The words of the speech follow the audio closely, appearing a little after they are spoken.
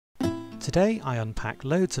Today I unpack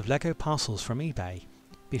loads of Lego parcels from eBay.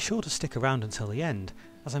 Be sure to stick around until the end,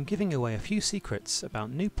 as I'm giving away a few secrets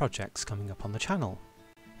about new projects coming up on the channel.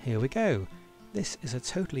 Here we go! This is a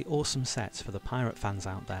totally awesome set for the pirate fans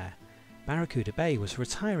out there. Barracuda Bay was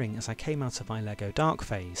retiring as I came out of my Lego Dark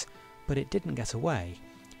phase, but it didn't get away.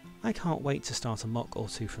 I can't wait to start a MOC or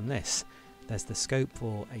two from this. There's the scope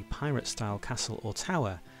for a pirate-style castle or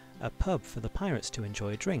tower, a pub for the pirates to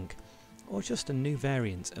enjoy a drink, or just a new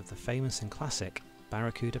variant of the famous and classic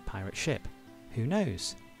Barracuda pirate ship. Who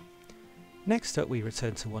knows? Next up we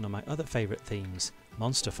return to one of my other favourite themes,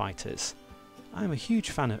 monster fighters. I am a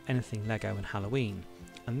huge fan of anything Lego and Halloween,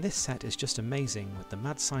 and this set is just amazing with the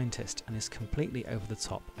mad scientist and his completely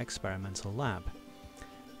over-the-top experimental lab.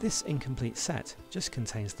 This incomplete set just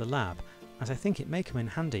contains the lab, as I think it may come in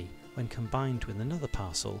handy when combined with another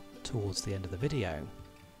parcel towards the end of the video.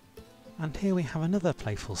 And here we have another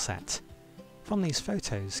playful set. From these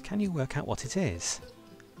photos, can you work out what it is?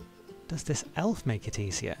 Does this elf make it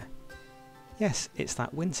easier? Yes, it's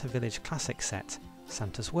that Winter Village classic set,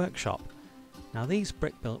 Santa's Workshop. Now these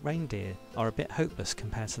brick-built reindeer are a bit hopeless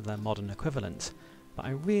compared to their modern equivalent, but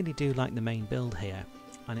I really do like the main build here,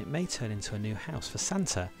 and it may turn into a new house for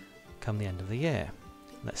Santa come the end of the year.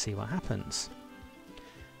 Let's see what happens.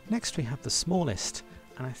 Next we have the smallest,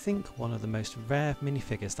 and I think one of the most rare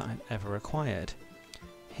minifigures that I've ever acquired.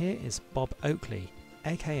 Here is Bob Oakley,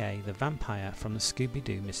 aka the vampire from the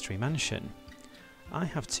Scooby-Doo Mystery Mansion. I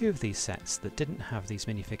have two of these sets that didn't have these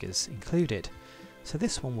minifigures included, so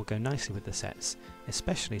this one will go nicely with the sets,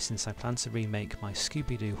 especially since I plan to remake my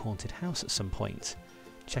Scooby-Doo haunted house at some point.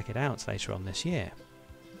 Check it out later on this year.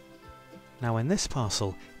 Now in this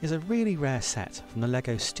parcel is a really rare set from the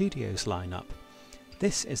LEGO Studios lineup.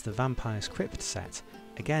 This is the Vampire's Crypt set,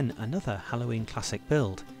 again another Halloween classic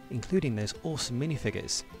build, including those awesome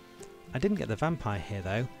minifigures. I didn't get the vampire here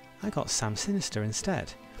though, I got Sam Sinister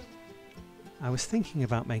instead. I was thinking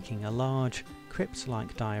about making a large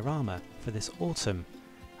crypt-like diorama for this autumn,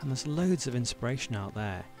 and there's loads of inspiration out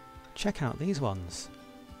there. Check out these ones.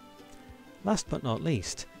 Last but not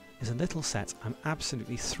least is a little set I'm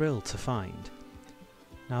absolutely thrilled to find.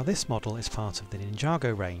 Now this model is part of the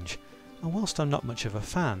Ninjago range, and whilst I'm not much of a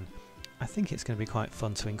fan, I think it's going to be quite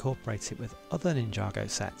fun to incorporate it with other Ninjago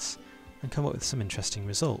sets and come up with some interesting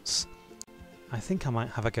results. I think I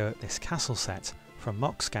might have a go at this castle set from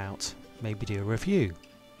Mock Scout, maybe do a review.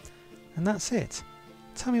 And that's it.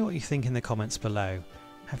 Tell me what you think in the comments below.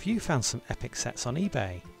 Have you found some epic sets on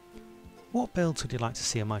eBay? What builds would you like to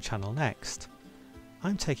see on my channel next?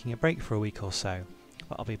 I'm taking a break for a week or so,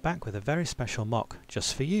 but I'll be back with a very special MOC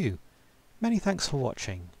just for you. Many thanks for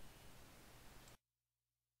watching.